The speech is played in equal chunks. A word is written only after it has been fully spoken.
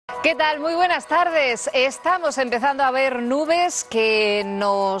¿Qué tal? Muy buenas tardes. Estamos empezando a ver nubes que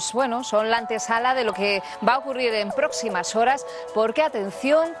son la antesala de lo que va a ocurrir en próximas horas, porque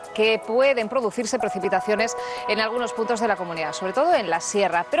atención que pueden producirse precipitaciones en algunos puntos de la comunidad, sobre todo en la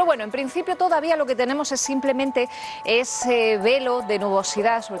sierra. Pero bueno, en principio todavía lo que tenemos es simplemente ese velo de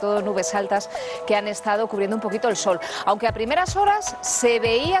nubosidad, sobre todo nubes altas que han estado cubriendo un poquito el sol. Aunque a primeras horas se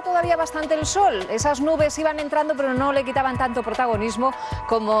veía todavía bastante el sol, esas nubes iban entrando pero no le quitaban tanto protagonismo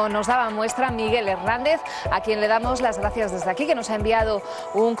como nos daba muestra Miguel Hernández, a quien le damos las gracias desde aquí, que nos ha enviado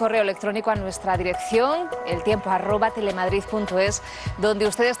un correo electrónico a nuestra dirección, eltiempo@telemadrid.es, donde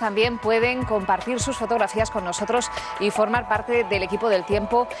ustedes también pueden compartir sus fotografías con nosotros y formar parte del equipo del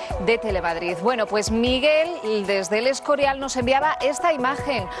tiempo de Telemadrid. Bueno, pues Miguel desde el Escorial nos enviaba esta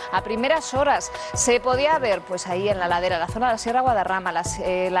imagen a primeras horas. Se podía ver pues ahí en la ladera, la zona de la Sierra Guadarrama,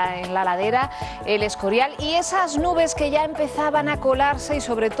 en la ladera el Escorial, y esas nubes que ya empezaban a colarse, y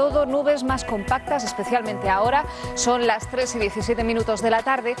sobre todo nubes más compactas, especialmente ahora. Son las 3:17 de la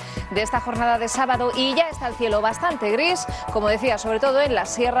tarde de esta jornada de sábado y ya está el cielo bastante gris, como decía, sobre todo en la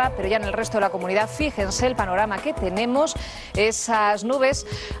sierra, pero ya en el resto de la comunidad. Fíjense el panorama que tenemos. Esas nubes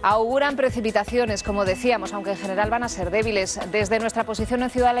auguran precipitaciones, como decíamos, aunque en general van a ser débiles. Desde nuestra posición en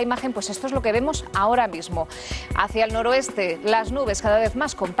Ciudad de la Imagen, pues esto es lo que vemos ahora mismo. Hacia el noroeste, las nubes cada vez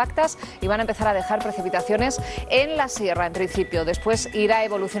más compactas y van a empezar a dejar precipitaciones en la sierra en principio. Después irá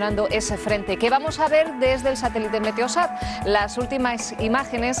evolucionando ese frente que vamos a ver desde el satélite Meteosat. Las últimas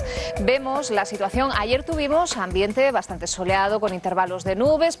imágenes vemos la situación. Ayer tuvimos ambiente bastante soleado con intervalos de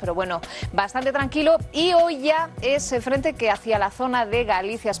nubes, pero bueno, bastante tranquilo, y hoy ya ese frente que hacia la zona de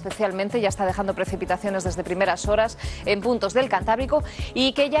Galicia especialmente ya está dejando precipitaciones desde primeras horas en puntos del Cantábrico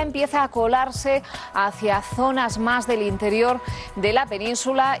y que ya empieza a colarse hacia zonas más del interior de la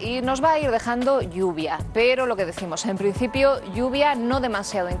península y nos va a ir dejando lluvia, pero lo que decimos, en principio lluvia no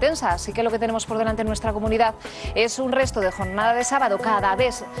demasiado intensa, así que lo que tenemos por delante en nuestra comunidad es un resto de jornada de sábado cada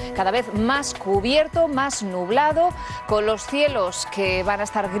vez más cubierto, más nublado, con los cielos que van a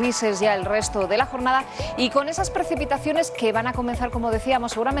estar grises ya el resto de la jornada y con esas precipitaciones que van a comenzar, como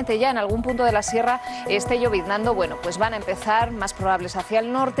decíamos, seguramente ya en algún punto de la sierra esté lloviznando. Bueno, pues van a empezar más probables hacia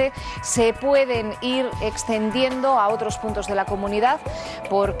el norte, se pueden ir extendiendo a otros puntos de la comunidad,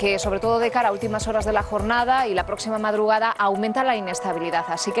 porque sobre todo de cara a últimas horas de la jornada y la próxima madrugada aumenta la inestabilidad,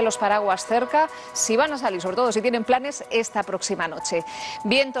 así que los paraguas cerca si van a salir, sobre todo si tienen planes esta próxima noche.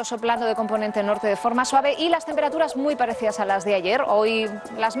 Viento soplando de componente norte de forma suave y las temperaturas muy parecidas a las de ayer. Hoy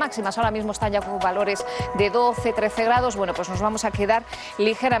las máximas ahora mismo están ya con valores de 12-13 grados. Bueno, pues nos vamos a quedar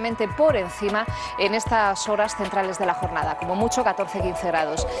ligeramente por encima en estas horas centrales de la jornada, como mucho 14-15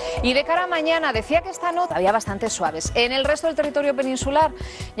 grados. Y de cara a mañana, decía que esta noche había bastante suaves. En el resto del territorio peninsular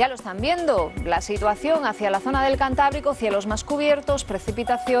ya lo están viendo, la situación hacia la zona del Cantábrico, cielos más cubiertos,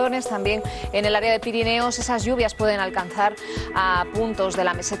 precipitaciones también en el área de Pirineos. Esas lluvias pueden alcanzar a puntos de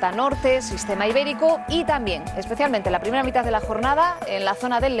la meseta norte, sistema ibérico, y también, especialmente en la primera mitad de la jornada, en la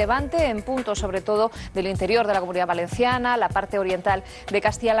zona del Levante, en puntos sobre todo del interior de la Comunidad Valenciana, la parte oriental de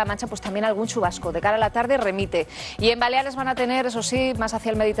Castilla-La Mancha, pues también algún chubasco. De cara a la tarde remite. Y en Baleares van a tener, eso sí, más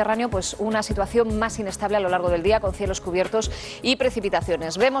hacia el Mediterráneo, pues una situación más inestable a lo largo del día, con cielos cubiertos y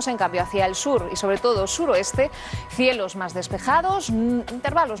precipitaciones. Vemos en cambio hacia el sur y sobre todo suroeste, cielos más despejados,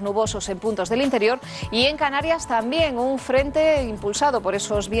 intervalos nubosos en puntos del interior, y en Canarias también un frente impulsado por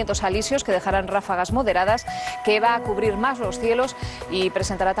esos vientos alisios que dejarán ráfagas moderadas, que va a cubrir más los cielos y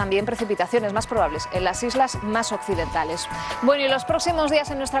presentará también precipitaciones más probables en las islas más occidentales. Bueno, y los próximos días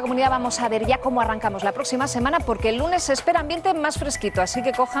en nuestra comunidad vamos a ver ya cómo arrancamos la próxima semana, porque el lunes se espera ambiente más fresquito, así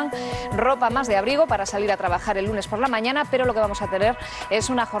que cojan ropa más de abrigo para salir a trabajar el lunes por la mañana, pero lo que vamos a tener es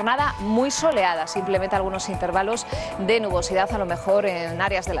una jornada muy soleada, simplemente algunos intervalos de nubosidad a lo mejor en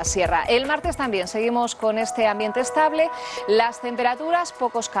áreas de la sierra. El martes también seguimos con este ambiente estable, las temperaturas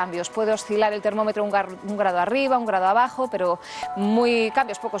pocos cambios, puede oscilar el termómetro un grado arriba, un grado abajo, pero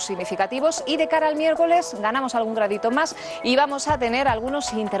cambios pocos significativos, y de cara al miércoles ganamos algún gradito más y vamos a tener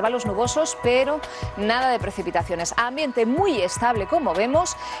algunos intervalos nubosos, pero nada de precipitaciones. Ambiente muy estable, como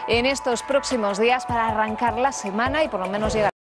vemos, en estos próximos días para arrancar la semana y por lo menos llegar